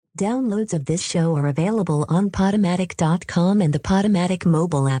Downloads of this show are available on Podomatic.com and the Podomatic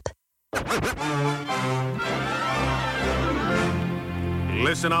mobile app.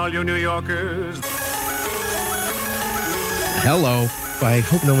 Listen, all you New Yorkers. Hello. I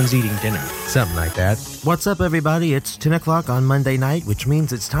hope no one's eating dinner. Something like that. What's up, everybody? It's 10 o'clock on Monday night, which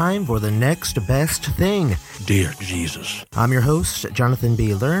means it's time for the next best thing. Dear Jesus. I'm your host, Jonathan B.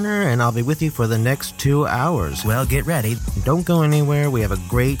 Lerner, and I'll be with you for the next 2 hours. Well, get ready. Don't go anywhere. We have a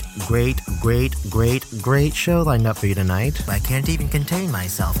great show lined up for you tonight. I can't even contain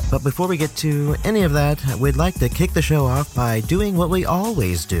myself. But before we get to any of that, we'd like to kick the show off by doing what we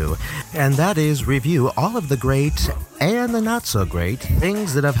always do, and that is review all of the great and the not so great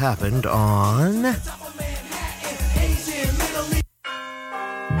things that have happened on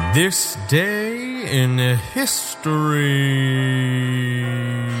this day in history.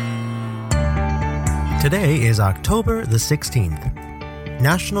 Today is October the 16th.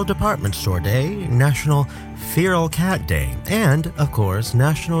 National Department Store Day, National Feral Cat Day, and, of course,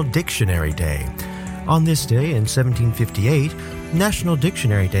 National Dictionary Day. On this day in 1758, National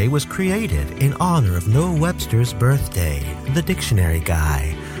Dictionary Day was created in honor of Noah Webster's birthday, the dictionary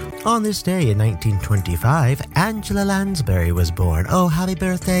guy. On this day in 1925, Angela Lansbury was born. Oh, happy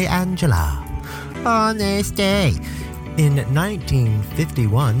birthday, Angela. On this day in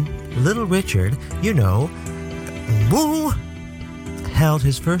 1951, Little Richard, woo, held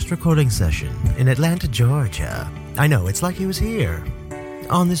his first recording session in Atlanta, Georgia. I know, it's like he was here.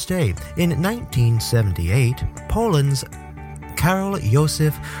 On this day in 1978, Poland's Karol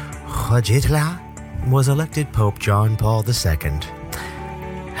Józef Wojtyła was elected Pope John Paul II.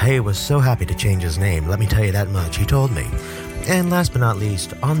 He was so happy to change his name, let me tell you that much, he told me. And last but not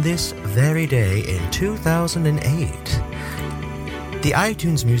least, on this very day in 2008, the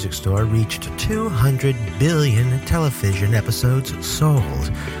iTunes Music Store reached 200 billion television episodes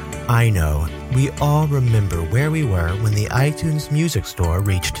sold. I know, we all remember where we were when the iTunes Music Store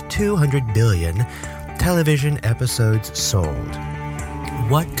reached 200 billion television episodes sold.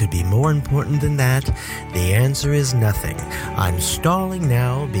 What could be more important than that? The answer is nothing. I'm stalling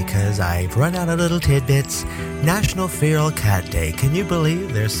now because I've run out of little tidbits. National Feral Cat Day. Can you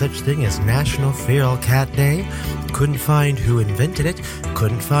believe there's such thing as National Feral Cat Day? Couldn't find who invented it.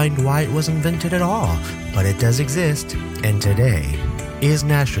 Couldn't find why it was invented at all. But it does exist. And today is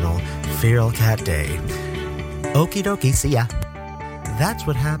National Feral Cat Day. Okie dokie, see ya. That's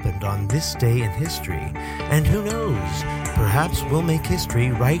what happened on this day in history. And who knows, perhaps we'll make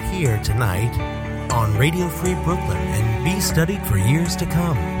history right here tonight on Radio Free Brooklyn and be studied for years to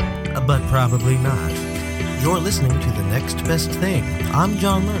come. But probably not. You're listening to The Next Best Thing. I'm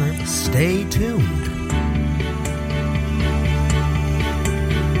John Lerner. Stay tuned.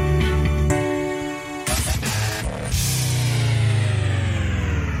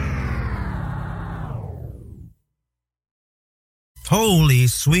 Holy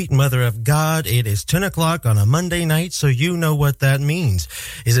sweet mother of God, it is 10 o'clock on a Monday night, so you know what that means.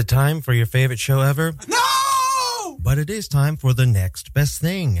 Is it time for your favorite show ever? No! But it is time for The Next Best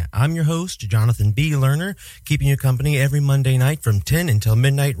Thing. I'm your host, Jonathan B. Lerner, keeping you company every Monday night from 10 until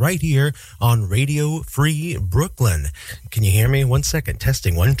midnight right here on Radio Free Brooklyn. Can you hear me? 1 second.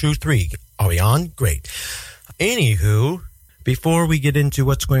 Testing. 1, 2, 3. Are we on? Great. Anywho, before we get into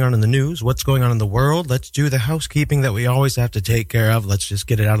what's going on in the news, what's going on in the world, let's do the housekeeping that we always have to take care of. Let's just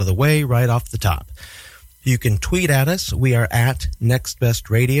get it out of the way right off the top. You can tweet at us. We are at Next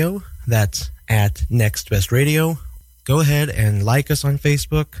Best Radio. That's at Next Best Radio. Go ahead and like us on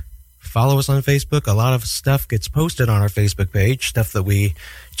Facebook. Follow us on Facebook. A lot of stuff gets posted on our Facebook page, stuff that we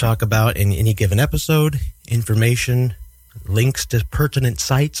talk about in any given episode, information, links to pertinent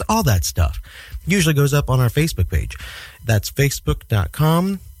sites, all that stuff usually goes up on our Facebook page. That's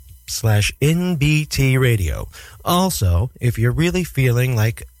facebook.com/NBT Radio. Also, if you're really feeling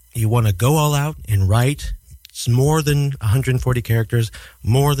like you want to go all out and write more than 140 characters,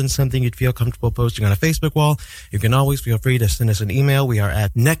 more than something you'd feel comfortable posting on a Facebook wall, you can always feel free to send us an email. We are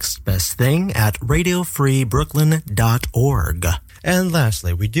at nextbestthing@radiofreebrooklyn.org. And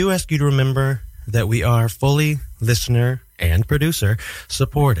lastly, we do ask you to remember that we are fully listener and producer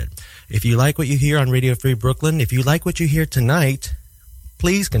supported. If you like what you hear on Radio Free Brooklyn, if you like what you hear tonight,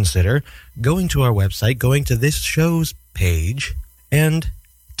 please consider going to our website, going to this show's page, and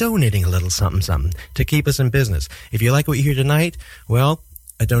donating a little something to keep us in business. If you like what you hear tonight, well,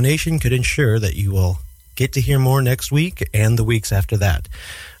 a donation could ensure that you will get to hear more next week and the weeks after that.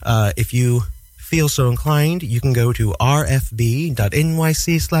 If you feel so inclined, you can go to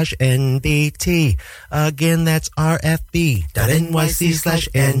rfb.nyc/NBT. Again, that's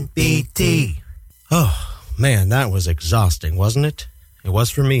rfb.nyc/NBT. Oh, man, that was exhausting, wasn't it? It was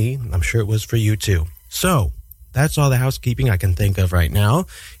for me. I'm sure it was for you too. So, that's all the housekeeping I can think of right now.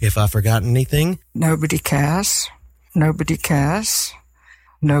 If I've forgotten anything... Nobody cares. Nobody cares.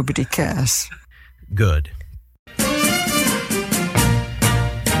 Nobody cares. Good.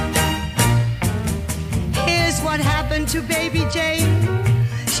 Here's what happened to baby Jane.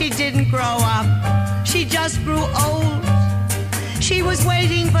 She didn't grow up. She just grew old. She was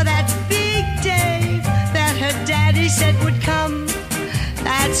waiting for that big day that her daddy said would come.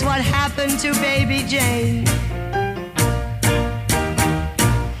 That's what happened to baby Jane.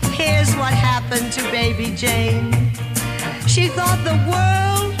 Here's what happened to baby Jane. She thought the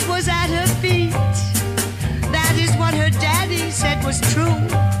world was at her feet. That is what her daddy said was true.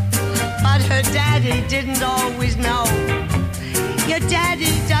 But her daddy didn't always know. Your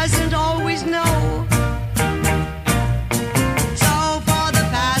daddy doesn't always know. So for the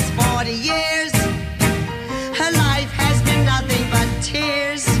past 40 years, her life has been nothing but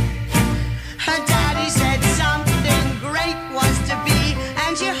tears. Her daddy said something great was to be,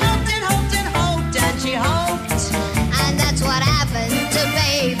 and she hoped and hoped and hoped and she hoped. And that's what happened to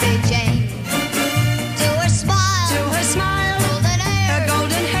baby Jane. To her smile, golden hair, her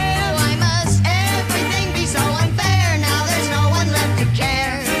golden hair. Why must everything be so unfair? Now there's no one left to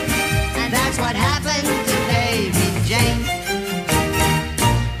care. And that's what happened to baby Jane.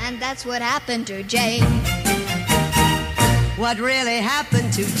 And that's what happened to Jane. What really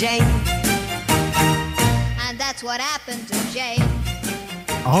happened to Jane? And that's what happened to Jane.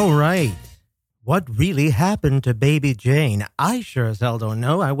 All right. What really happened to baby Jane? I sure as hell don't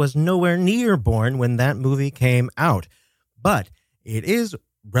know. I was nowhere near born when that movie came out. But it is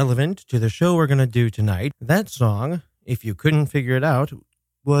relevant to the show we're going to do tonight. That song, if you couldn't figure it out,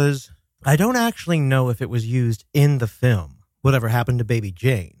 was... I don't actually know if it was used in the film, Whatever Happened to Baby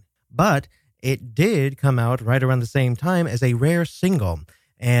Jane. But it did come out right around the same time as a rare single.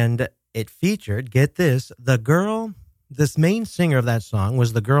 And it featured, get this, the girl... This main singer of that song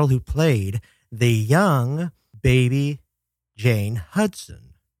was the girl who played the young baby Jane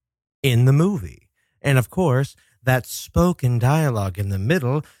Hudson in the movie. And of course, that spoken dialogue in the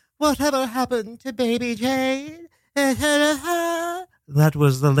middle, whatever happened to baby Jane? That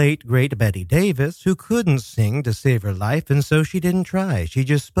was the late, great Betty Davis, who couldn't sing to save her life, and so she didn't try. She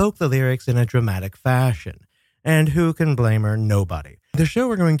just spoke the lyrics in a dramatic fashion. And who can blame her? Nobody. The show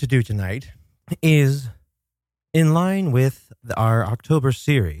we're going to do tonight is... in line with our October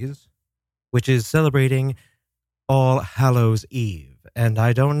series, which is celebrating All Hallows Eve. And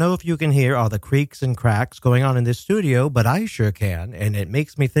I don't know if you can hear all the creaks and cracks going on in this studio, but I sure can, and it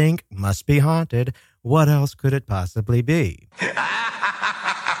makes me think, must be haunted. What else could it possibly be?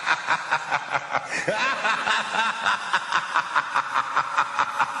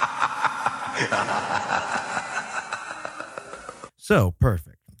 So,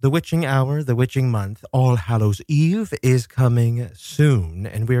 perfect. The witching hour, the witching month, All Hallows Eve is coming soon,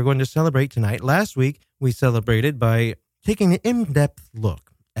 and we are going to celebrate tonight. Last week, we celebrated by taking an in-depth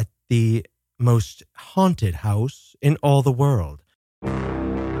look at the most haunted house in all the world.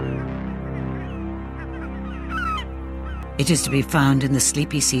 It is to be found in the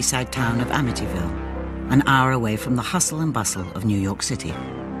sleepy seaside town of Amityville, an hour away from the hustle and bustle of New York City.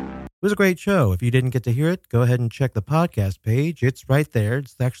 It was a great show. If you didn't get to hear it, go ahead and check the podcast page. It's right there.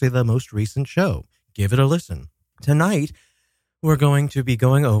 It's actually the most recent show. Give it a listen. Tonight, we're going to be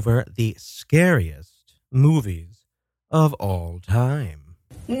going over the scariest movies of all time.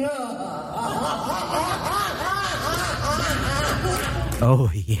 Oh,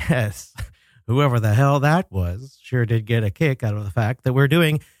 yes. Whoever the hell that was sure did get a kick out of the fact that we're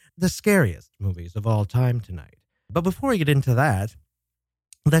doing the scariest movies of all time tonight. But before we get into that,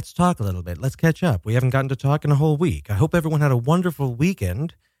 let's talk a little bit. Let's catch up. We haven't gotten to talk in a whole week. I hope everyone had a wonderful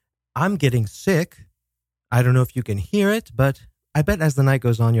weekend. I'm getting sick. I don't know if you can hear it, but I bet as the night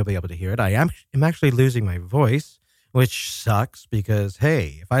goes on, you'll be able to hear it. I am actually losing my voice, which sucks because,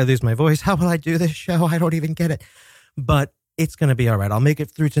 hey, if I lose my voice, how will I do this show? I don't even get it. But it's going to be all right. I'll make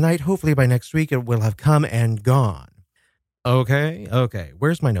it through tonight. Hopefully by next week, it will have come and gone. Okay.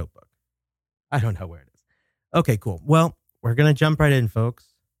 Where's my notebook? I don't know where it is. Okay, cool. Well, we're going to jump right in,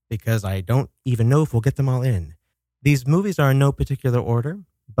 folks, because I don't even know if we'll get them all in. These movies are in no particular order,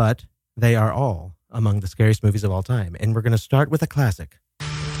 but they are all among the scariest movies of all time. And we're going to start with a classic. 1,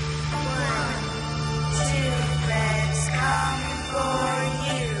 2, let's come for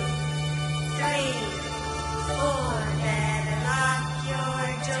you. 3, 4, better lock your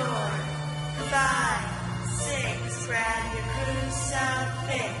door. 5, 6, grab your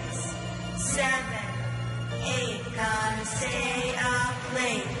crucifix. 7, 8, gonna stay up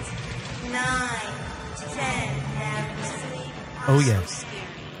late. 9, 10, never sleep. Oh, yes.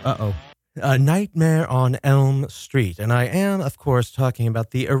 Uh-oh. A Nightmare on Elm Street. And I am, of course, talking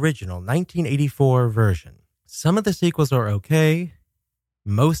about the original 1984 version. Some of the sequels are okay.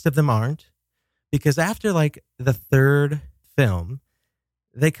 Most of them aren't. Because after, like, the third film,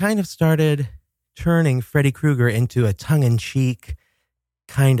 they kind of started turning Freddy Krueger into a tongue-in-cheek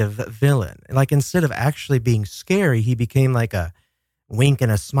kind of villain. Like, instead of actually being scary, he became like a wink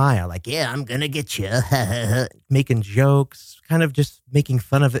and a smile. Like, yeah, I'm gonna get you. Making jokes, kind of just making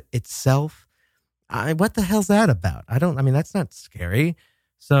fun of it itself. What the hell's that about? That's not scary.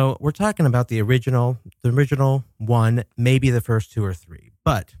 So we're talking about the original one, maybe the first two or three.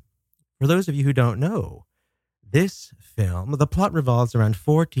 But for those of you who don't know, this film, the plot revolves around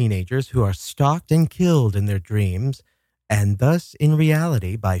 4 teenagers who are stalked and killed in their dreams, and thus in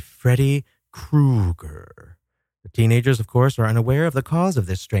reality by Freddy Krueger. The teenagers, of course, are unaware of the cause of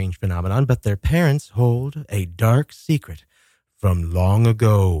this strange phenomenon, but their parents hold a dark secret from long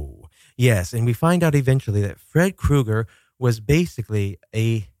ago. Yes, and we find out eventually that Fred Krueger was basically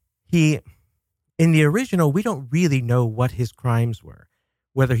in the original, we don't really know what his crimes were.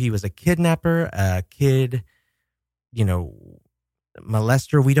 Whether he was a kidnapper, a kid,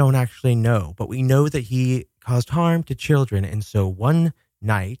 molester, we don't actually know. But we know that he caused harm to children. And so one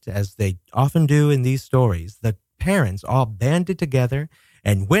night, as they often do in these stories, the parents all banded together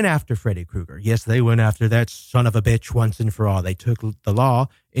and went after Freddy Krueger. Yes, they went after that son of a bitch once and for all. They took the law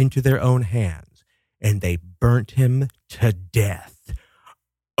into their own hands and they burnt him to death.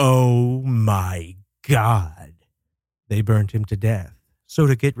 Oh my God. They burnt him to death. So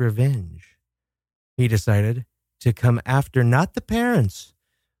to get revenge, he decided to come after not the parents,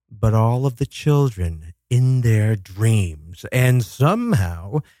 but all of the children in their dreams. And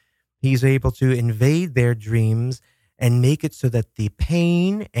somehow he's able to invade their dreams and make it so that the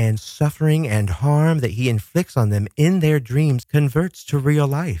pain and suffering and harm that he inflicts on them in their dreams converts to real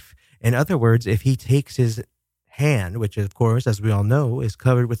life. In other words, if he takes his hand, which of course, as we all know, is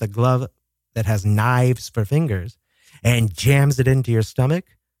covered with a glove that has knives for fingers, and jams it into your stomach,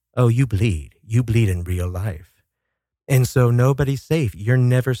 oh, you bleed. You bleed in real life. And so nobody's safe. You're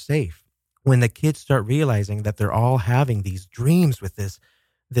never safe. When the kids start realizing that they're all having these dreams with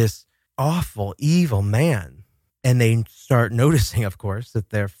this awful, evil man, and they start noticing, of course,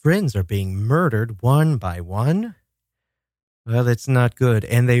 that their friends are being murdered one by one, well, it's not good.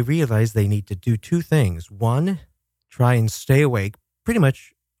 And they realize they need to do 2 things. 1, try and stay awake pretty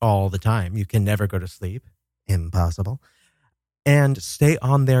much all the time. You can never go to sleep. Impossible. And stay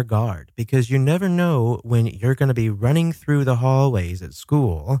on their guard, because you never know when you're going to be running through the hallways at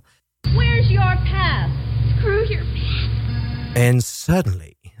school. Where's your pass? Screw your pass. And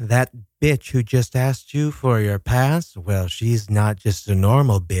suddenly, that bitch who just asked you for your pass, well, she's not just a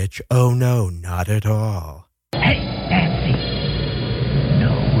normal bitch. Oh, no, not at all. Hey, Nancy. No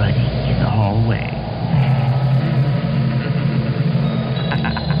running in the hallway.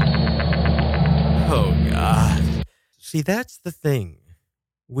 Oh, God. See, that's the thing.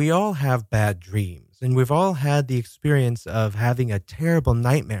 We all have bad dreams, and we've all had the experience of having a terrible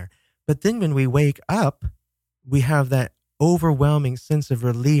nightmare. But then when we wake up, we have that overwhelming sense of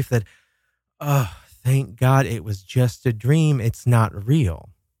relief that, oh, thank God it was just a dream. It's not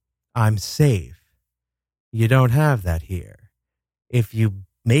real. I'm safe. You don't have that here. If you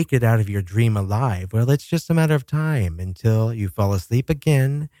make it out of your dream alive, well, it's just a matter of time until you fall asleep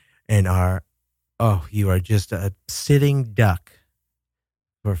again and you are just a sitting duck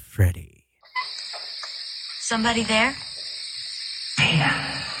for Freddy. Somebody there?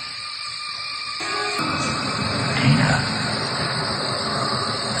 Tina.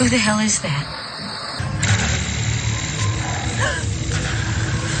 Who the hell is that?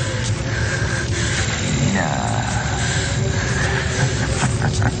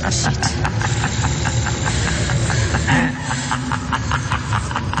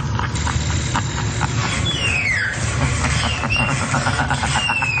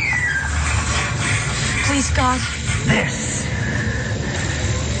 Please, God. This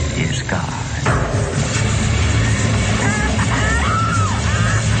is God.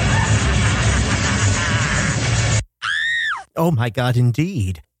 Oh my God,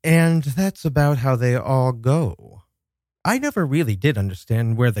 indeed. And that's about how they all go. I never really did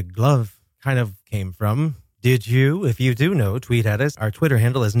understand where the glove kind of came from. Did you? If you do know, tweet at us. Our Twitter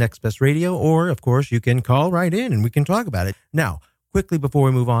handle is NextBestRadio, or, of course, you can call right in and we can talk about it. Now, quickly before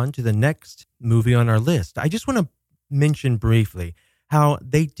we move on to the next movie on our list, I just want to mention briefly how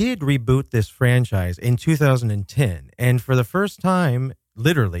they did reboot this franchise in 2010. And for the first time,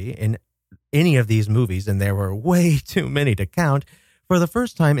 literally, in any of these movies, and there were way too many to count, for the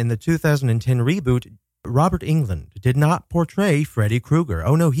first time in the 2010 reboot, Robert Englund did not portray Freddy Krueger.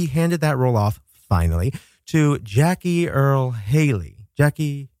 Oh no, he handed that role off, finally, to Jackie Earle Haley.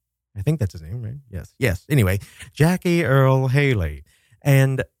 Jackie, I think that's his name, right? Yes. Anyway, Jackie Earle Haley.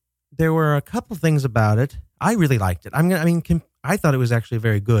 And there were a couple things about it. I really liked it. I thought it was actually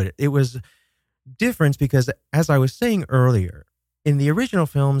very good. It was different because, as I was saying earlier, in the original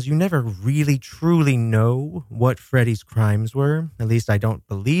films, you never really truly know what Freddy's crimes were. At least I don't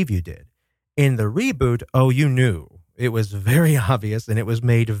believe you did. In the reboot, you knew. It was very obvious, and it was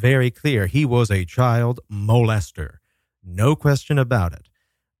made very clear. He was a child molester. No question about it.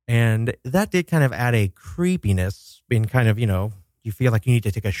 And that did kind of add a creepiness in kind of, you feel like you need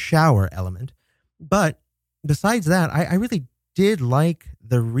to take a shower element. But besides that, I really did like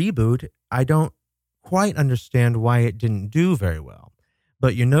the reboot. I don't quite understand why it didn't do very well.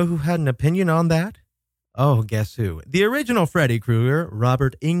 But you know who had an opinion on that? Oh, guess who? The original Freddy Krueger,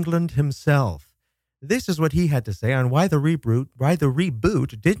 Robert Englund himself. This is what he had to say on why the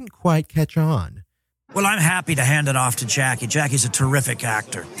reboot didn't quite catch on. Well, I'm happy to hand it off to Jackie. Jackie's a terrific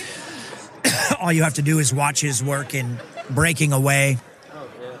actor. All you have to do is watch his work in Breaking Away,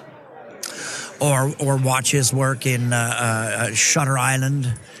 or watch his work in Shutter Island.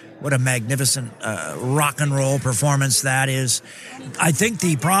 What a magnificent rock and roll performance that is. I think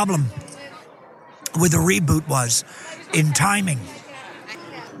the problem with the reboot was in timing.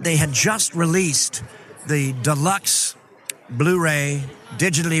 They had just released the deluxe Blu-ray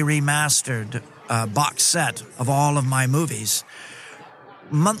digitally remastered box set of all of my movies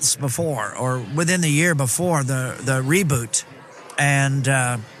months before, or within the year before the reboot. And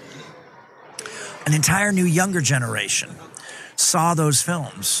an entire new younger generation saw those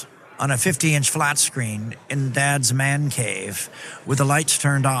films on a 50-inch flat screen in Dad's man cave with the lights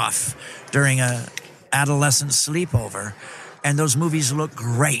turned off during a adolescent sleepover. And those movies look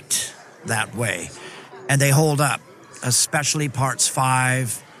great that way. And they hold up, especially parts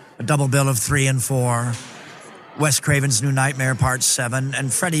 5, a double bill of 3 and 4, Wes Craven's New Nightmare Part 7,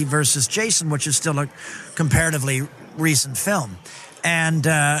 and Freddy vs. Jason, which is still a comparatively recent film. And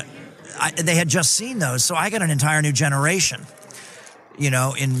they had just seen those, so I got an entire new generation,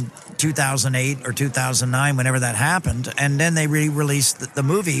 in 2008 or 2009, whenever that happened. And then they re-released the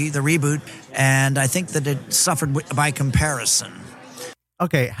movie, the reboot, and I think that it suffered by comparison.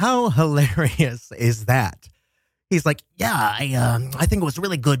 Okay, how hilarious is that? He's like, I think it was a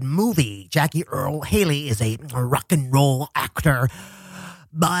really good movie. Jackie Earle Haley is a rock and roll actor.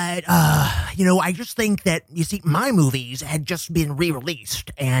 But, I just think that, my movies had just been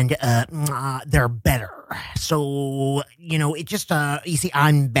re-released and, they're better. So, it just,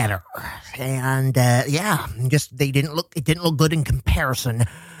 I'm better. And, it didn't look good in comparison.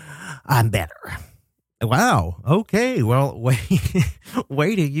 I'm better. Wow. Okay. Well,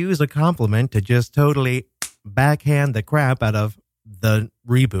 way to use a compliment to just totally backhand the crap out of the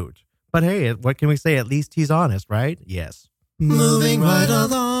reboot. But hey, what can we say? At least he's honest, right? Yes. Moving right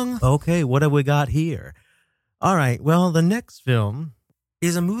along. Okay, what have we got here? All right, well, the next film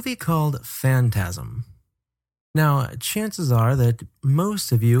is a movie called Phantasm. Now, chances are that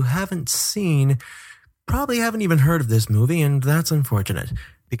most of you probably haven't even heard of this movie, and that's unfortunate,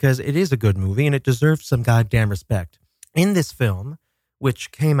 because it is a good movie and it deserves some goddamn respect. In this film,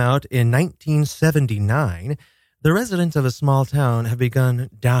 which came out in 1979, the residents of a small town have begun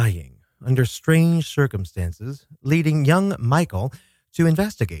dying under strange circumstances, leading young Michael to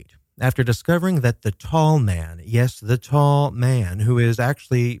investigate after discovering that the tall man, yes, the tall man, who is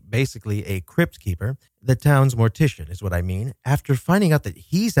actually basically a crypt keeper, the town's mortician is what I mean, after finding out that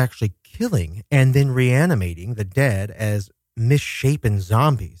he's actually killing and then reanimating the dead as misshapen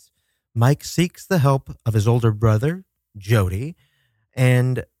zombies, Mike seeks the help of his older brother, Jody,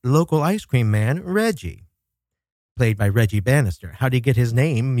 and local ice cream man, Reggie, played by Reggie Bannister. How did he get his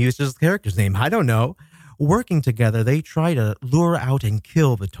name used as the character's name? I don't know. Working together, they try to lure out and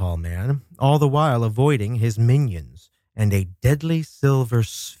kill the tall man, all the while avoiding his minions and a deadly silver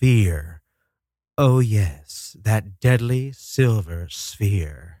sphere. Oh yes, that deadly silver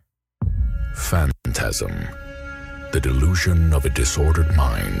sphere. Phantasm. The delusion of a disordered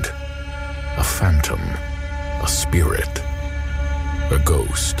mind. A phantom. A spirit. A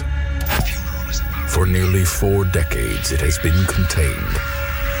ghost. For nearly 4 decades, it has been contained,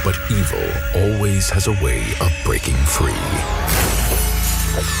 but evil always has a way of breaking free.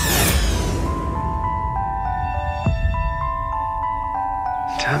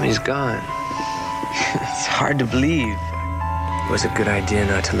 Tommy's gone. It's hard to believe. It was a good idea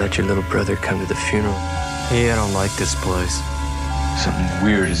not to let your little brother come to the funeral. Hey, I don't like this place. Something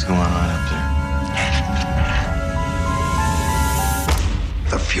weird is going on up there.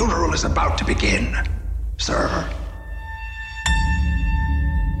 The funeral is about to begin. Sir.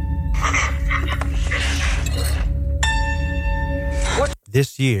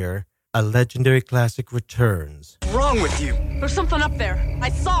 This year, a legendary classic returns. What's wrong with you? There's something up there. I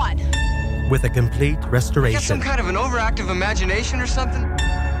saw it. With a complete restoration. You got some kind of an overactive imagination or something?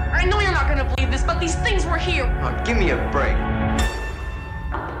 I know you're not going to believe this, but these things were here. Oh, give me a break.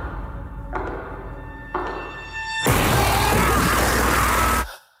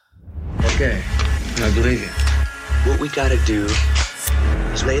 Okay, I believe you. What we gotta do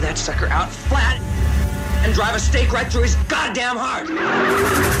is lay that sucker out flat and drive a stake right through his goddamn heart.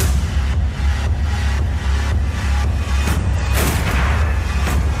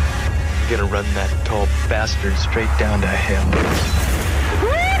 You're gonna run that tall bastard straight down to hell.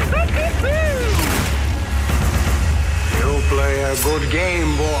 You play a good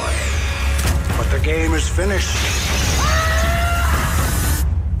game, boy. But the game is finished.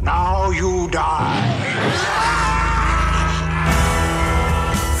 Now you die.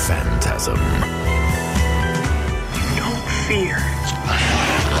 Phantasm. Don't fear.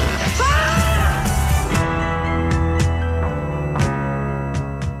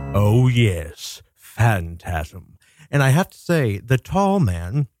 Oh, yes, Phantasm. And I have to say, the tall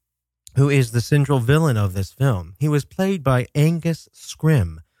man, who is the central villain of this film, he was played by Angus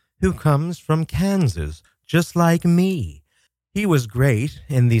Scrimm, who comes from Kansas, just like me. He was great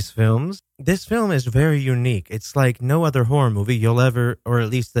in these films. This film is very unique. It's like no other horror movie you'll ever, or at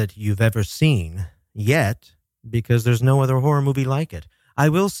least that you've ever seen yet, because there's no other horror movie like it. I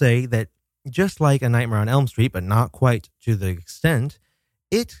will say that just like A Nightmare on Elm Street, but not quite to the extent,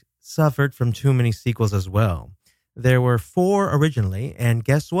 it suffered from too many sequels as well. There were 4 originally, and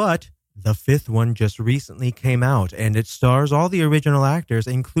guess what? The 5th one just recently came out, and it stars all the original actors,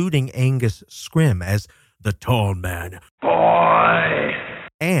 including Angus Scrimm as the tall man. Boy!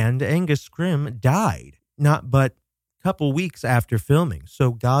 And Angus Scrimm died, not but a couple weeks after filming. So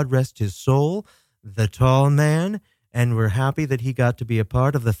God rest his soul, the tall man, and we're happy that he got to be a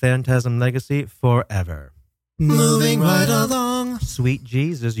part of the Phantasm legacy forever. Moving right along. Sweet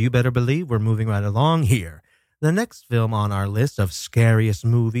Jesus, you better believe we're moving right along here. The next film on our list of scariest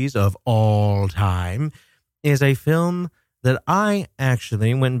movies of all time is a film that I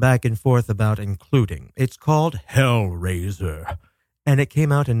actually went back and forth about including. It's called Hellraiser, and it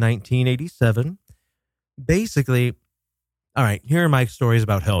came out in 1987. Basically, all right, here are my stories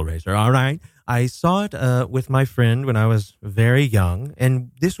about Hellraiser, all right? I saw it with my friend when I was very young,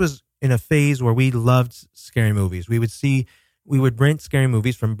 and this was in a phase where we loved scary movies. We would rent scary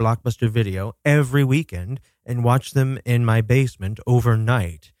movies from Blockbuster Video every weekend and watch them in my basement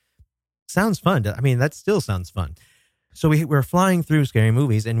overnight. Sounds fun. I mean, that still sounds fun. So we were flying through scary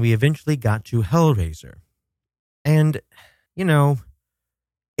movies, and we eventually got to Hellraiser. And, you know,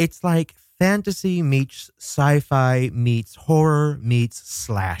 it's like fantasy meets sci-fi meets horror meets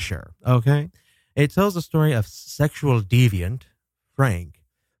slasher, okay? It tells the story of sexual deviant, Frank,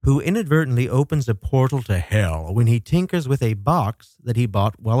 who inadvertently opens a portal to hell when he tinkers with a box that he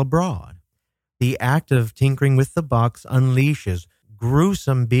bought while abroad. The act of tinkering with the box unleashes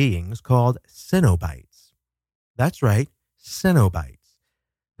gruesome beings called Cenobites. That's right, Cenobites,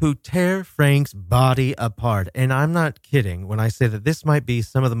 who tear Frank's body apart. And I'm not kidding when I say that this might be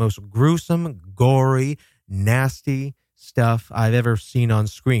some of the most gruesome, gory, nasty stuff I've ever seen on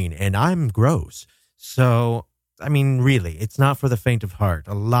screen. And I'm gross. So, I mean, really, it's not for the faint of heart.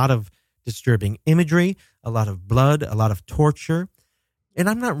 A lot of disturbing imagery, a lot of blood, a lot of torture. And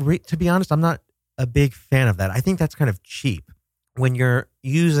I'm not, to be honest, I'm not a big fan of that. I think that's kind of cheap. When you're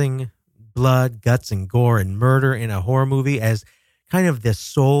using blood, guts, and gore and murder in a horror movie as kind of the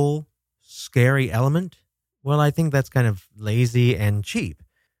sole scary element, well, I think that's kind of lazy and cheap.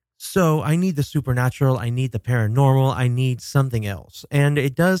 So I need the supernatural, I need the paranormal, I need something else. And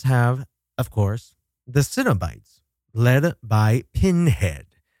it does have, of course, the Cenobites, led by Pinhead.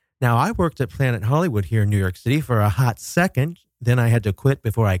 Now, I worked at Planet Hollywood here in New York City for a hot second. Then I had to quit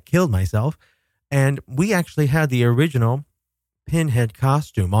before I killed myself. And we actually had the original Pinhead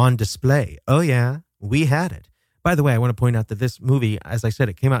costume on display. Oh, yeah, we had it. By the way, I want to point out that this movie, as I said,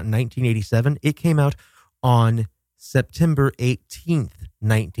 it came out in 1987. It came out on September 18th,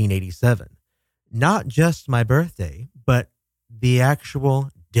 1987. Not just my birthday, but the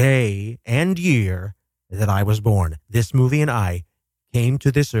actual day and year that I was born. This movie and I came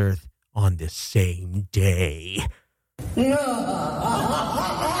to this earth on the same day.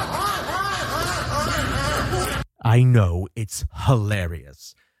 I know, it's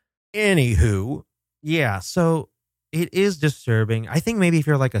hilarious. Anywho, yeah, so it is disturbing. I think maybe if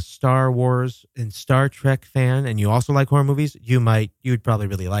you're like a Star Wars and Star Trek fan and you also like horror movies, you'd probably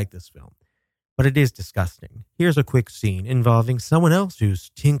really like this film. but it is disgusting. Here's a quick scene involving someone else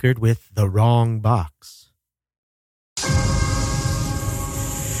who's tinkered with the wrong box.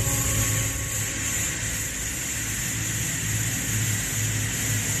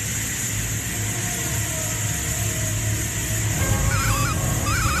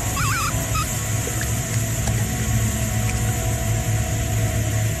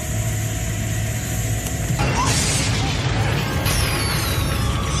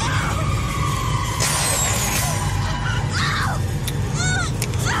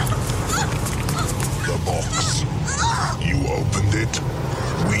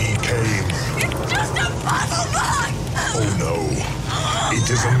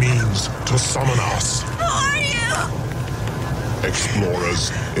 To summon us. Who are you?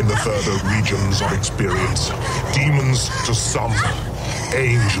 Explorers in the further regions of experience. Demons to some,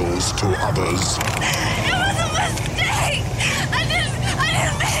 angels to others. It was a mistake. I didn't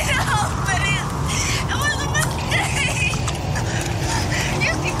mean to help it. It was a mistake.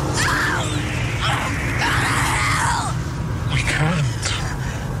 You can go to hell. We can't.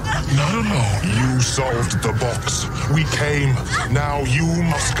 Not alone. You solved the box. We came. Now you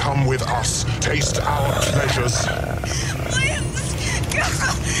must come with us. Taste our pleasures. Please,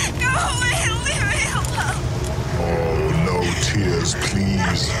 go away and leave me alone. Oh, no tears,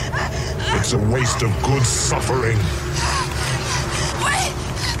 please. It's a waste of good suffering. Wait,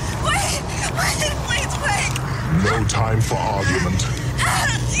 please wait. No time for argument.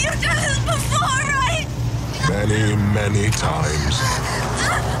 You've done this before, right? Many, many times.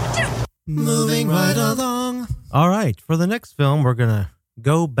 Moving right along. All right, for the next film, we're going to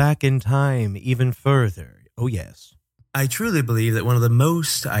go back in time even further. Oh, yes. I truly believe that one of the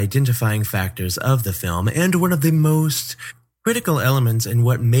most identifying factors of the film and one of the most critical elements in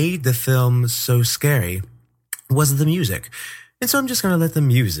what made the film so scary was the music. And so I'm just going to let the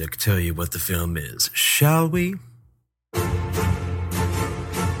music tell you what the film is. Shall we?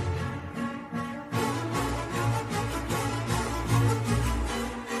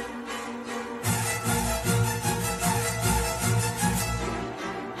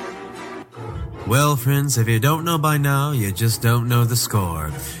 Well, friends, if you don't know by now, you just don't know the score.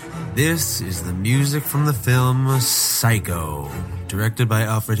 This is the music from the film Psycho, directed by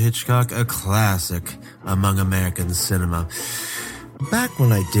Alfred Hitchcock, a classic among American cinema. Back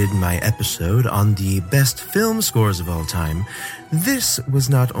when I did my episode on the best film scores of all time, this was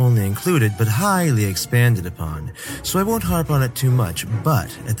not only included, but highly expanded upon, so I won't harp on it too much, but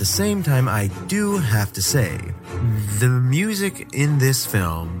at the same time, I do have to say, the music in this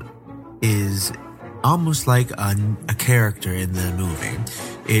film is almost like a character in the movie.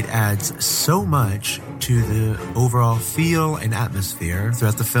 It adds so much to the overall feel and atmosphere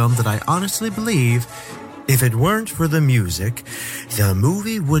throughout the film that I honestly believe if it weren't for the music, the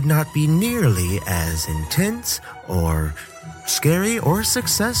movie would not be nearly as intense or scary or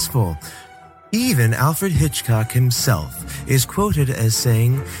successful. Even Alfred Hitchcock himself is quoted as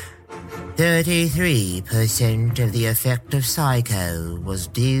saying, 33% of the effect of Psycho was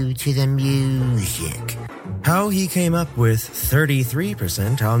due to the music. How he came up with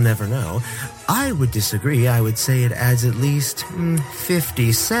 33%, I'll never know. I would disagree. I would say it adds at least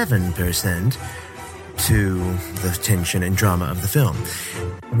 57% to the tension and drama of the film.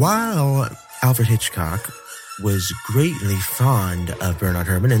 While Alfred Hitchcock was greatly fond of Bernard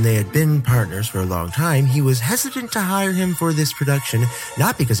Herrmann, and they had been partners for a long time, he was hesitant to hire him for this production,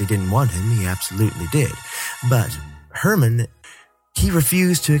 not because he didn't want him, he absolutely did. But Herrmann, he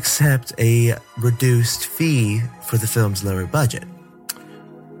refused to accept a reduced fee for the film's lower budget.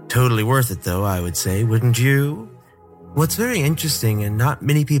 Totally worth it, though, I would say, wouldn't you? What's very interesting, and not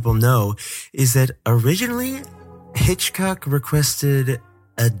many people know, is that originally Hitchcock requested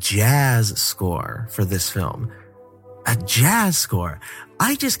a jazz score for this film. A jazz score.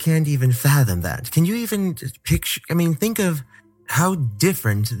 I just can't even fathom that. Can you even picture? I mean, think of how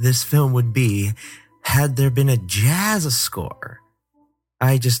different this film would be had there been a jazz score.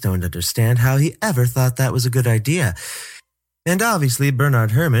 I just don't understand how he ever thought that was a good idea. And obviously,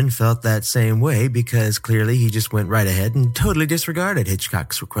 Bernard Herrmann felt that same way because clearly he just went right ahead and totally disregarded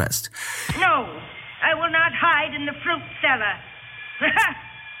Hitchcock's request. No, I will not hide in the fruit cellar.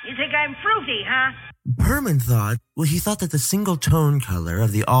 You think I'm fruity, huh? Herrmann thought that the single tone color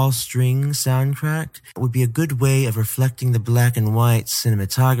of the all-string soundtrack would be a good way of reflecting the black and white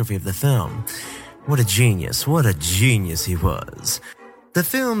cinematography of the film. What a genius he was. The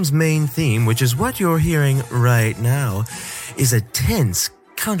film's main theme, which is what you're hearing right now, is a tense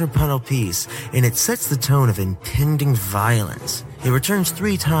counterpuntal piece, and it sets the tone of impending violence. It returns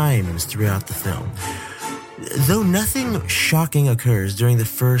 3 times throughout the film. Though nothing shocking occurs during the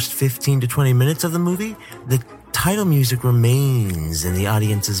first 15 to 20 minutes of the movie, the title music remains in the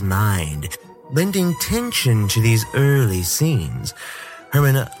audience's mind, lending tension to these early scenes.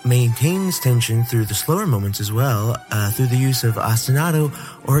 Herman maintains tension through the slower moments as well, through the use of ostinato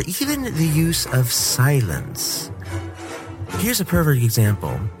or even the use of silence. Here's a perfect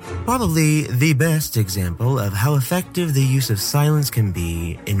example, probably the best example of how effective the use of silence can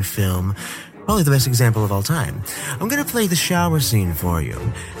be in film, probably the best example of all time. I'm going to play the shower scene for you,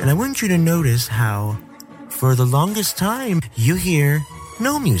 and I want you to notice how, for the longest time, you hear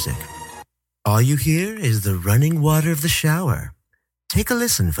no music. All you hear is the running water of the shower. Take a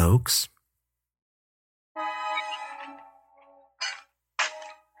listen, folks.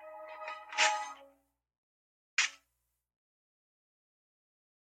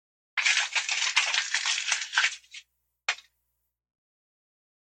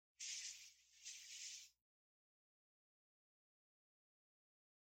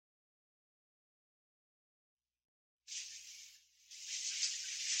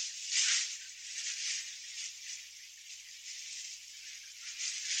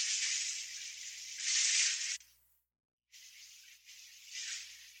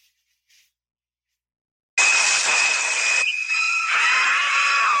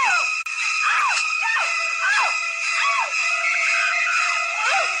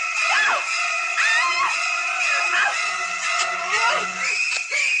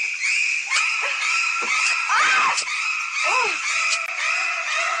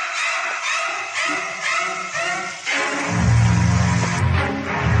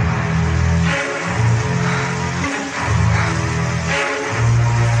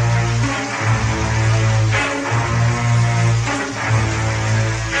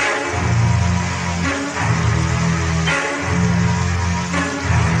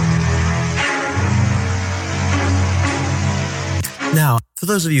 Now, for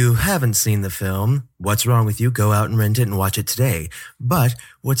those of you who haven't seen the film, what's wrong with you? Go out and rent it and watch it today. But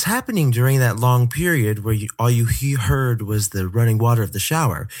what's happening during that long period where all you heard was the running water of the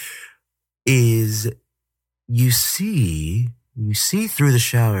shower is you see through the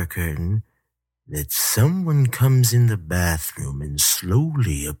shower curtain that someone comes in the bathroom and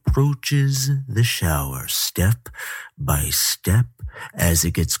slowly approaches the shower step by step. As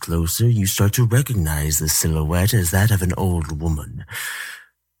it gets closer, you start to recognize the silhouette as that of an old woman.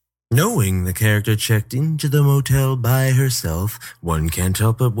 Knowing the character checked into the motel by herself, one can't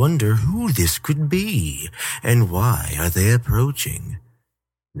help but wonder who this could be and why are they approaching.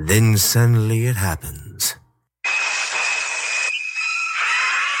 Then suddenly it happens.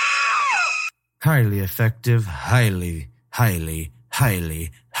 Highly effective, highly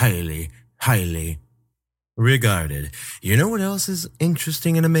regarded. You know what else is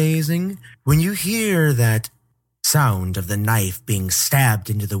interesting and amazing? When you hear that sound of the knife being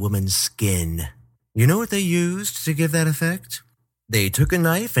stabbed into the woman's skin, you know what they used to give that effect? They took a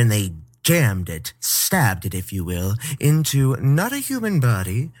knife and they jammed it, stabbed it, if you will, into not a human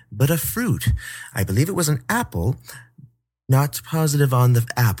body, but a fruit. I believe it was an apple. Not positive on the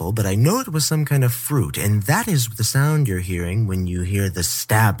apple, but I know it was some kind of fruit, and that is the sound you're hearing when you hear the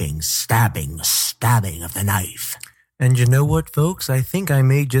stabbing of the knife. And you know what, folks? I think I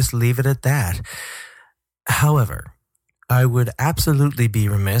may just leave it at that. However, I would absolutely be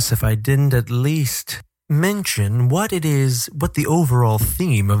remiss if I didn't at least mention what the overall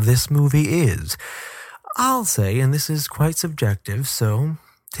theme of this movie is. I'll say, and this is quite subjective, so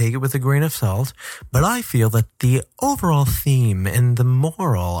take it with a grain of salt, but I feel that the overall theme and the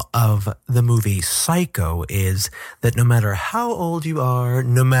moral of the movie Psycho is that no matter how old you are,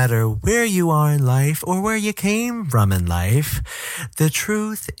 no matter where you are in life or where you came from in life, the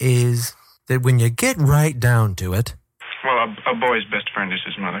truth is that when you get right down to it... Well, a boy's best friend is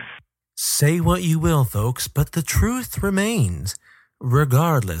his mother. Say what you will, folks, but the truth remains,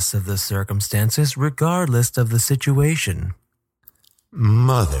 regardless of the circumstances, regardless of the situation.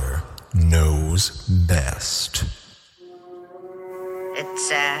 Mother knows best. It's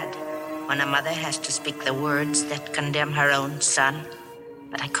sad when a mother has to speak the words that condemn her own son,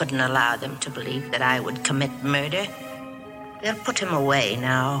 but I couldn't allow them to believe that I would commit murder. They'll put him away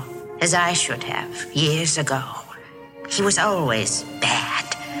now, as I should have, years ago. He was always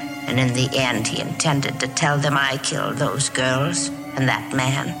bad, and in the end he intended to tell them I killed those girls and that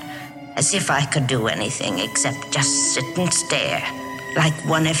man, as if I could do anything except just sit and stare, like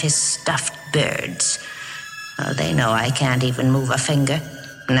one of his stuffed birds. Oh, they know I can't even move a finger,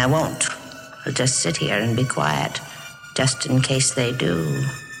 and I won't. I'll just sit here and be quiet, just in case they do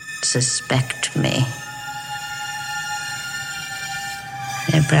suspect me.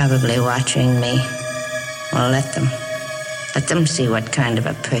 They're probably watching me, Well, let them. Let them see what kind of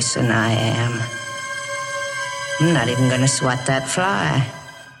a person I am. I'm not even going to swat that fly.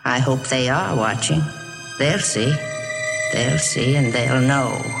 I hope they are watching. They'll see. They'll see and they'll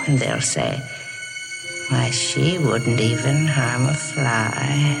know. And they'll say, why, she wouldn't even harm a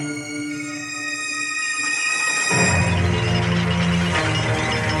fly.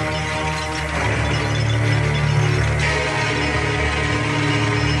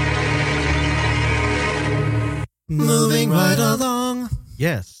 Moving right along.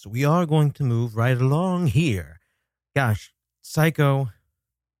 Yes, we are going to move right along here. Gosh, Psycho,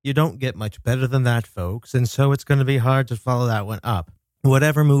 you don't get much better than that, folks, and so it's going to be hard to follow that one up.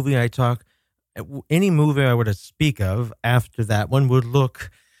 Whatever movie I talk, any movie I were to speak of after that one would look,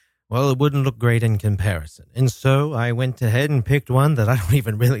 well, it wouldn't look great in comparison. And so I went ahead and picked one that I don't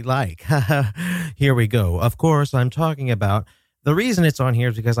even really like. Here we go. Of course, I'm talking about, the reason it's on here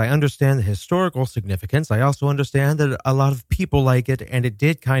is because I understand the historical significance. I also understand that a lot of people like it, and it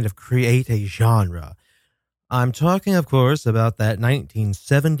did kind of create a genre. I'm talking, of course, about that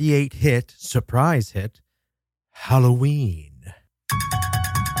 1978 hit, surprise hit, Halloween.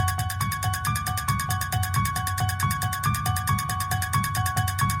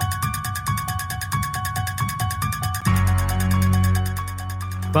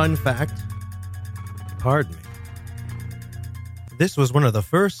 Fun fact, pardon me. This was one of the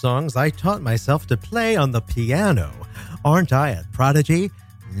first songs I taught myself to play on the piano. Aren't I a prodigy?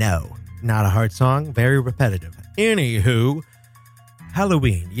 No, not a hard song, very repetitive. Anywho,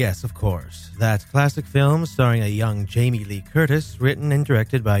 Halloween, yes, of course. That classic film starring a young Jamie Lee Curtis, written and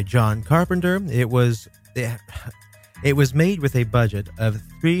directed by John Carpenter. It was made with a budget of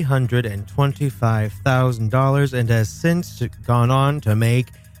 $325,000 and has since gone on to make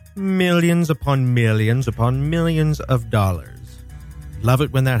millions upon millions upon millions of dollars. Love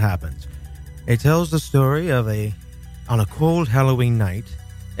it when that happens. It tells the story of on a cold Halloween night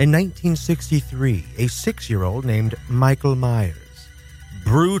in 1963, a 6-year-old named Michael Myers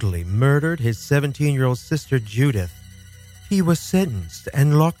brutally murdered his 17-year-old sister Judith. He was sentenced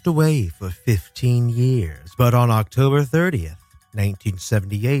and locked away for 15 years. But on October 30th,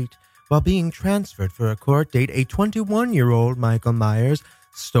 1978, while being transferred for a court date, a 21-year-old Michael Myers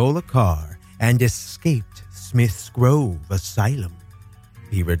stole a car and escaped Smith's Grove Asylum.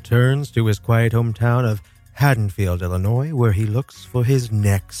 He returns to his quiet hometown of Haddonfield, Illinois, where he looks for his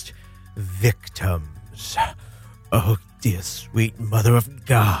next victims. Oh, dear sweet mother of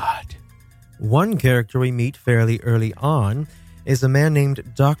God. One character we meet fairly early on is a man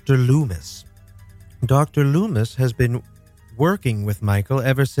named Dr. Loomis. Dr. Loomis has been working with Michael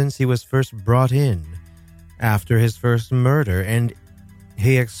ever since he was first brought in after his first murder, and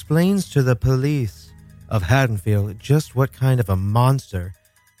he explains to the police of Haddonfield just what kind of a monster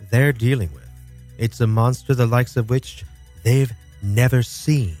they're dealing with. It's a monster the likes of which they've never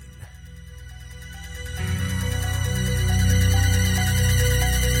seen.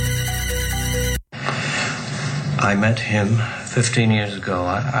 I met him 15 years ago.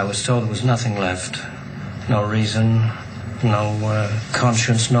 I was told there was nothing left. No reason, no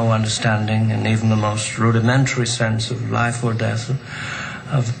conscience, no understanding, and even the most rudimentary sense of life or death,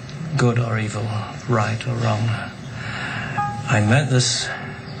 of good or evil, right or wrong. I met this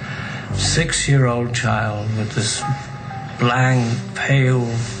 6-year-old child with this blank, pale,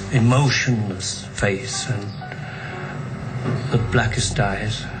 emotionless face and the blackest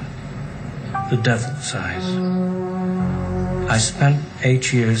eyes, the devil's eyes. I spent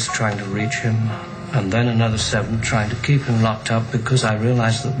 8 years trying to reach him, and then another 7 trying to keep him locked up, because I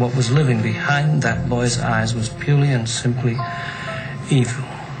realized that what was living behind that boy's eyes was purely and simply evil.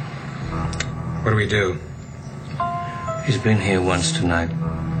 What do we do? He's been here once tonight.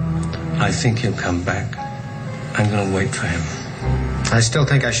 I think he'll come back. I'm going to wait for him. I still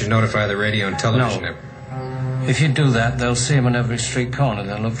think I should notify the radio and television. No. If you do that, they'll see him in every street corner.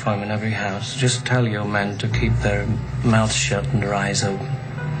 They'll look for him in every house. Just tell your men to keep their mouths shut and their eyes open.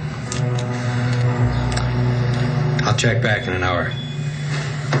 I'll check back in an hour.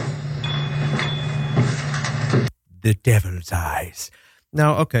 The devil's eyes.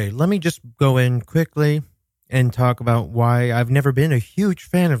 Now, okay, let me just go in quickly and talk about why I've never been a huge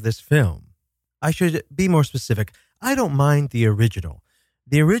fan of this film. I should be more specific. I don't mind the original.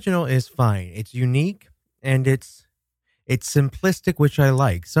 The original is fine. It's unique and it's simplistic, which I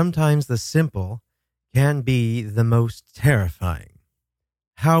like. Sometimes the simple can be the most terrifying.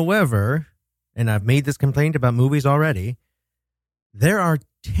 However, and I've made this complaint about movies already, there are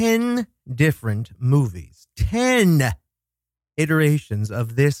 10 different movies. 10 iterations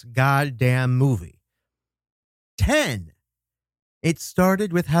of this goddamn movie. 10. It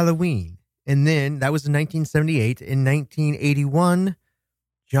started with Halloween And then that was in 1978. In 1981,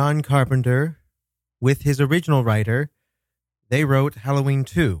 John Carpenter, with his original writer, they wrote Halloween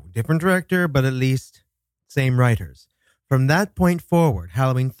 2. Different director, but at least same writers. From that point forward,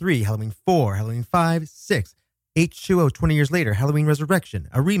 Halloween 3, Halloween 4, Halloween 5, 6, H2O 20 years later, Halloween Resurrection,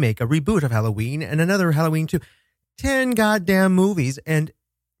 a remake, a reboot of Halloween, and another Halloween 2. 10 goddamn movies. And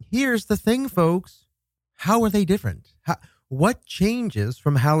here's the thing, folks. How are they different? What changes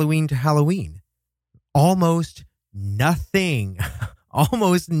from Halloween to Halloween? Almost nothing.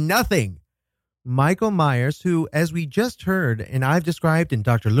 Almost nothing. Michael Myers, who, as we just heard, and I've described, and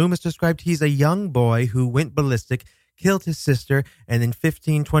Dr. Loomis described, he's a young boy who went ballistic, killed his sister, and then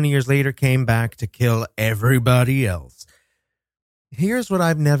 15, 20 years later came back to kill everybody else. Here's what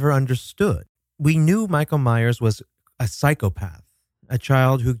I've never understood. We knew Michael Myers was a psychopath, a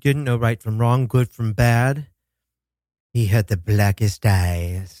child who didn't know right from wrong, good from bad. He had the blackest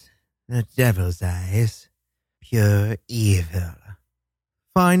eyes, the devil's eyes, pure evil.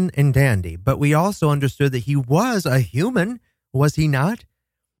 Fine and dandy, but we also understood that he was a human, was he not?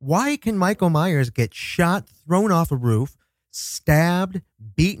 Why can Michael Myers get shot, thrown off a roof, stabbed,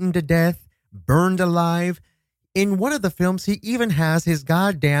 beaten to death, burned alive? In one of the films, he even has his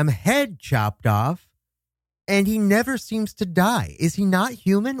goddamn head chopped off, and he never seems to die. Is he not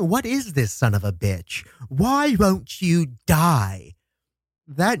human? What is this son of a bitch? Why won't you die?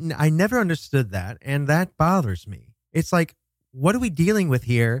 That I never understood that, and that bothers me. It's like, what are we dealing with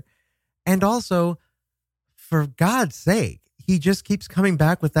here? And also, for God's sake, he just keeps coming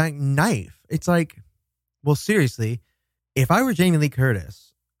back with that knife. It's like, well, seriously, if I were Jamie Lee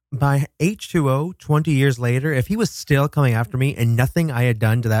Curtis, by H2O 20 years later, if he was still coming after me and nothing I had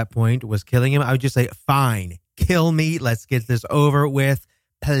done to that point was killing him, I would just say, fine, kill me. Let's get this over with,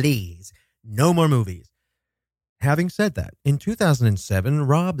 please. No more movies. Having said that, in 2007,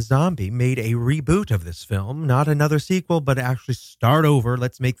 Rob Zombie made a reboot of this film, not another sequel, but actually start over.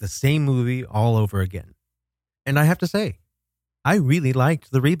 Let's make the same movie all over again. And I have to say, I really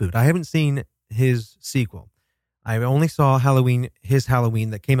liked the reboot. I haven't seen his sequel. I only saw his Halloween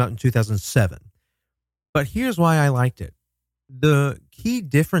that came out in 2007. But here's why I liked it. The key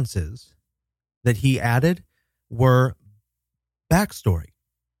differences that he added were backstory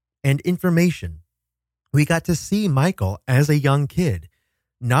and information. We got to see Michael as a young kid,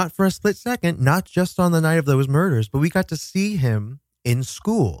 not for a split second, not just on the night of those murders, but we got to see him in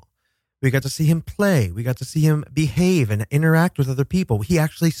school. We got to see him play. We got to see him behave and interact with other people. He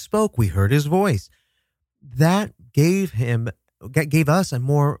actually spoke. We heard his voice. That gave us a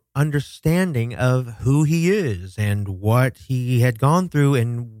more understanding of who he is and what he had gone through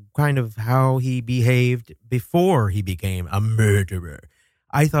and kind of how he behaved before he became a murderer.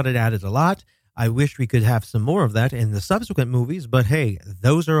 I thought it added a lot. I wish we could have some more of that in the subsequent movies, but hey,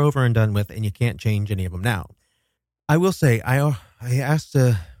 those are over and done with, and you can't change any of them now. I will say, I asked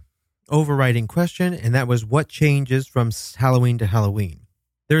a overriding question, and that was what changes from Halloween to Halloween.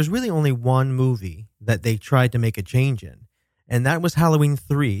 There's really only one movie that they tried to make a change in, and that was Halloween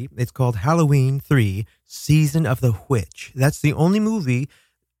 3. It's called Halloween 3, Season of the Witch. That's the only movie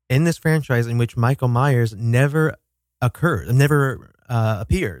in this franchise in which Michael Myers never appears.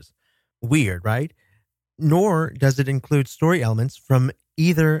 Weird, right? Nor does it include story elements from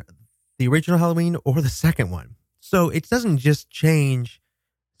either the original Halloween or the second one. So it doesn't just change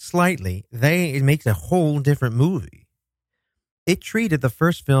slightly. It makes a whole different movie. It treated the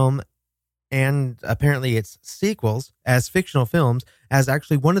first film and apparently its sequels as fictional films, as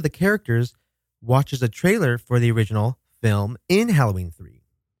actually one of the characters watches a trailer for the original film in Halloween 3.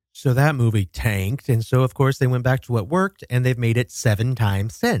 So that movie tanked, and so of course they went back to what worked, and they've made it 7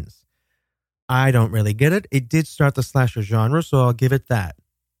 times since. I don't really get it. It did start the slasher genre, so I'll give it that.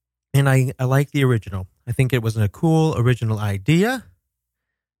 And I like the original. I think it was a cool original idea,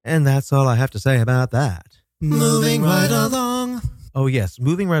 and that's all I have to say about that. Moving right along. Oh yes,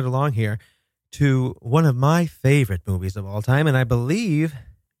 moving right along here to one of my favorite movies of all time, and I believe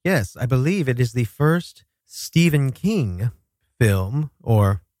it is the first Stephen King film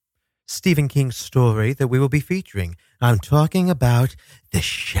or Stephen King story that we will be featuring. I'm talking about The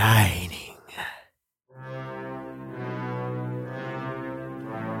Shining.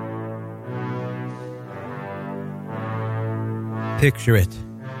 Picture it.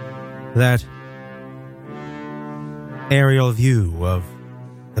 That aerial view of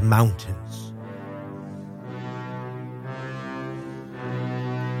the mountains.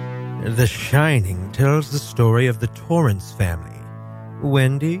 The Shining tells the story of the Torrance family.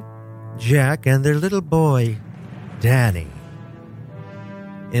 Wendy, Jack, and their little boy, Danny.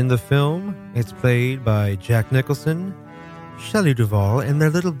 In the film, it's played by Jack Nicholson, Shelley Duvall and their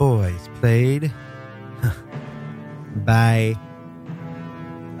little boys, played by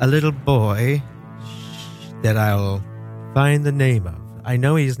a little boy that I'll find the name of. I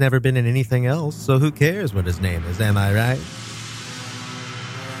know he's never been in anything else, so who cares what his name is, am I right?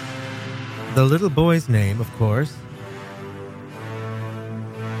 The little boy's name, of course,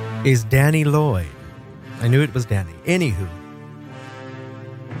 is Danny Lloyd. I knew it was Danny. Anywho,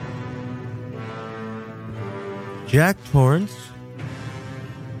 Jack Torrance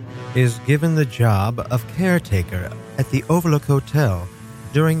is given the job of caretaker at the Overlook Hotel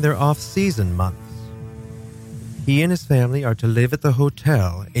during their off-season months. He and his family are to live at the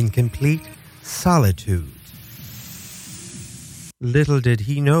hotel in complete solitude. Little did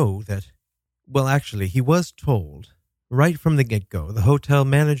he know that, well, actually, he was told right from the get-go. The hotel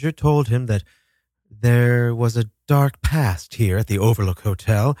manager told him that there was a dark past here at the Overlook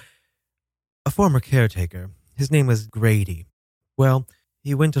Hotel. A former caretaker, his name was Grady. Well,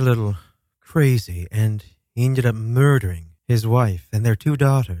 he went a little crazy, and he ended up murdering his wife and their 2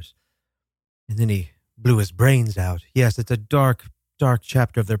 daughters. And then he blew his brains out. Yes, it's a dark, dark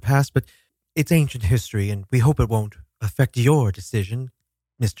chapter of their past, but it's ancient history, and we hope it won't affect your decision,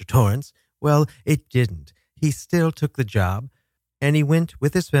 Mr. Torrance. Well, it didn't. He still took the job, and he went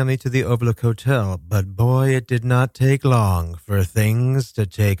with his family to the Overlook Hotel, but boy, it did not take long for things to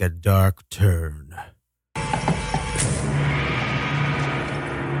take a dark turn.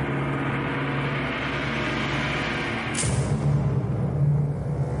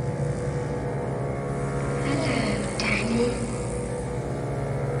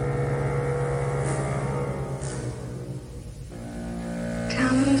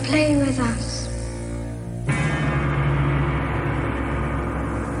 Come and play with us.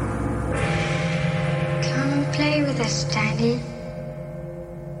 Come and play with us, Danny.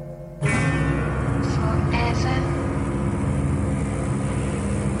 Forever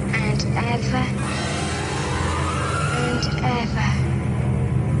and ever and ever.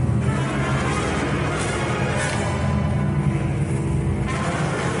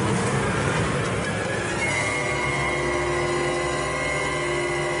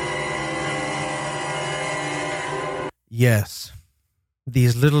 Yes,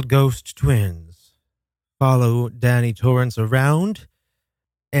 these little ghost twins follow Danny Torrance around,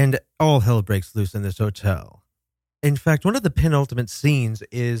 and all hell breaks loose in this hotel. In fact, one of the penultimate scenes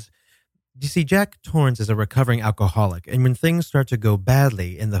is, you see, Jack Torrance is a recovering alcoholic, and when things start to go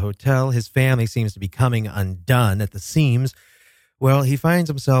badly in the hotel, his family seems to be coming undone at the seams. Well, he finds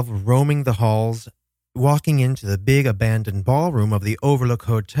himself roaming the halls, walking into the big abandoned ballroom of the Overlook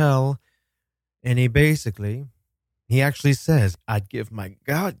Hotel, and he actually says, I'd give my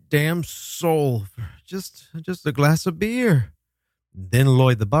goddamn soul for just a glass of beer. Then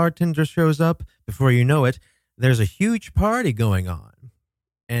Lloyd the bartender shows up. Before you know it, there's a huge party going on.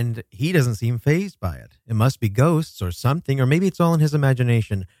 And he doesn't seem fazed by it. It must be ghosts or something, or maybe it's all in his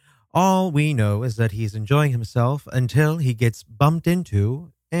imagination. All we know is that he's enjoying himself until he gets bumped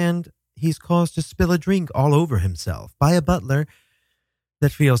into and he's caused to spill a drink all over himself by a butler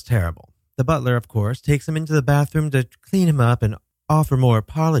that feels terrible. The butler, of course, takes him into the bathroom to clean him up and offer more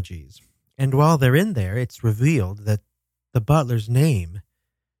apologies. And while they're in there, it's revealed that the butler's name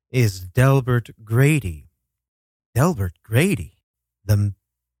is Delbert Grady. Delbert Grady? The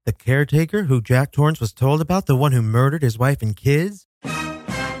caretaker who Jack Torrance was told about, the one who murdered his wife and kids?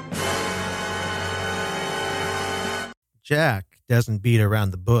 Jack doesn't beat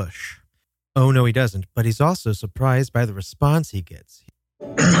around the bush. Oh, no, he doesn't, but he's also surprised by the response he gets.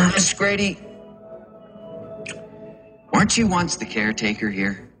 Mr. Grady, weren't you once the caretaker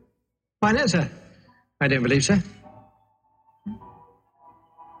here? Why, no, sir. I don't believe so.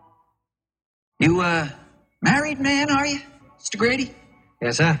 You, married man, are you, Mr. Grady?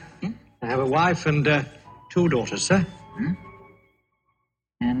 Yes, sir. I have a wife and 2 daughters, sir.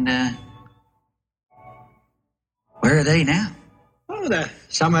 And, where are they now? Oh, they're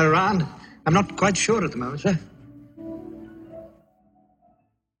somewhere around. I'm not quite sure at the moment, sir.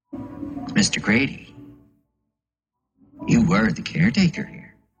 Mr. Grady, you were the caretaker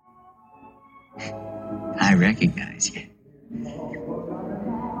here. I recognize you.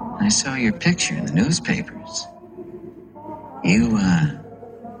 I saw your picture in the newspapers. You,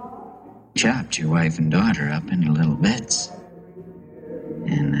 chopped your wife and daughter up into little bits.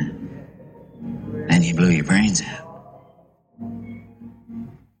 And, then you blew your brains out.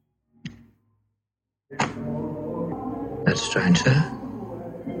 That's strange, sir.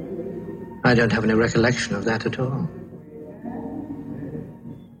 I don't have any recollection of that at all.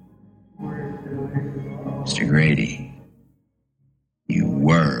 Mr. Grady, you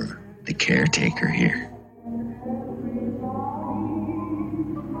were the caretaker here.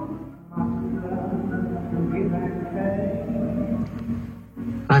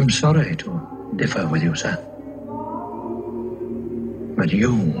 I'm sorry to differ with you, sir. But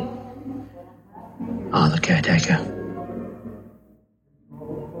you are the caretaker.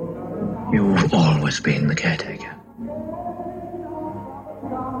 You've always been the caretaker.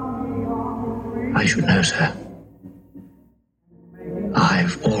 I should know, sir.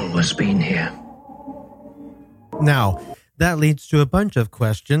 I've always been here. Now, that leads to a bunch of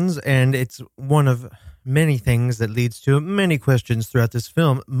questions, and it's one of many things that leads to many questions throughout this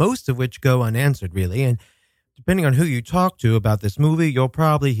film, most of which go unanswered, really. And depending on who you talk to about this movie, you'll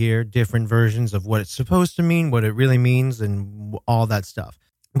probably hear different versions of what it's supposed to mean, what it really means, and all that stuff.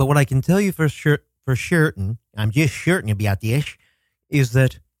 But what I can tell you for certain, I'm just certain about this, is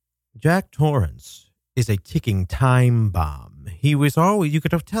that Jack Torrance is a ticking time bomb. He was always, you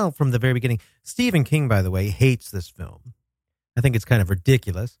could tell from the very beginning. Stephen King, by the way, hates this film. I think it's kind of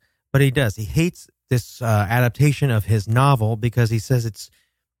ridiculous, but he does. He hates this adaptation of his novel because he says it's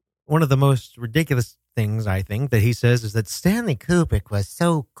one of the most ridiculous things, I think, that he says is that Stanley Kubrick was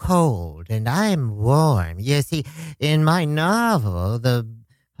so cold and I'm warm. You see, in my novel, the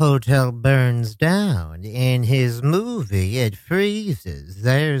hotel burns down. In his movie, it freezes.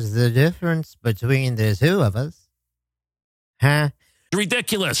 There's the difference between the two of us. Huh?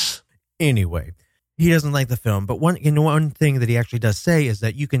 Ridiculous. Anyway, he doesn't like the film, but one thing that he actually does say is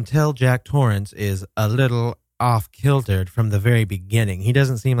that you can tell Jack Torrance is a little off-kiltered from the very beginning. He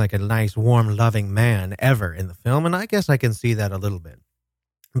doesn't seem like a nice, warm, loving man ever in the film, and I guess I can see that a little bit.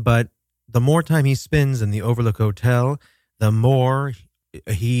 But the more time he spends in the Overlook Hotel, the more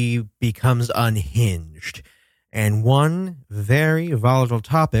he becomes unhinged. And one very volatile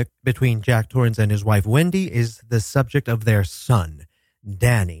topic between Jack Torrance and his wife Wendy is the subject of their son,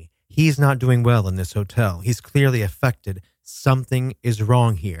 Danny. He's not doing well in this hotel. He's clearly affected. Something is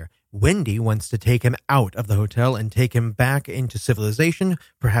wrong here. Wendy wants to take him out of the hotel and take him back into civilization,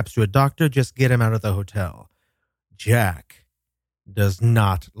 perhaps to a doctor, just get him out of the hotel. Jack does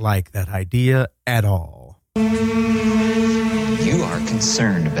not like that idea at all. You are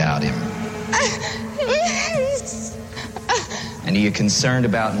concerned about him. Yes. And are you concerned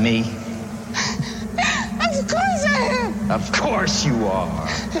about me? Of course I am. Of course you are.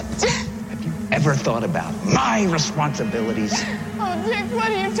 Have you ever thought about my responsibilities? Oh, Dick,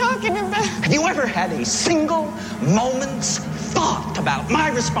 what are you talking about? Have you ever had a single moment's thought about my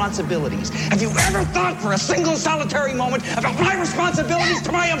responsibilities? Have you ever thought for a single solitary moment about my responsibilities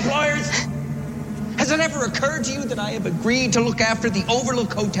to my employers? Has it ever occurred to you that I have agreed to look after the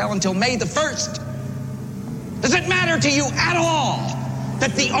Overlook Hotel until May the 1st? Does it matter to you at all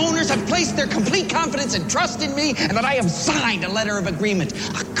that the owners have placed their complete confidence and trust in me and that I have signed a letter of agreement,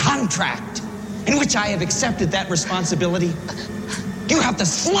 a contract, in which I have accepted that responsibility? Do you have the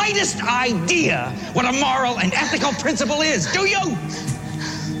slightest idea what a moral and ethical principle is, do you?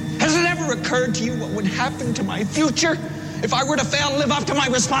 Has it ever occurred to you what would happen to my future if I were to fail to live up to my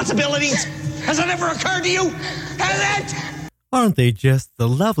responsibilities? Has it ever occurred to you? Has it? Aren't they just the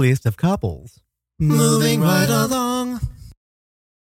loveliest of couples? Moving right along,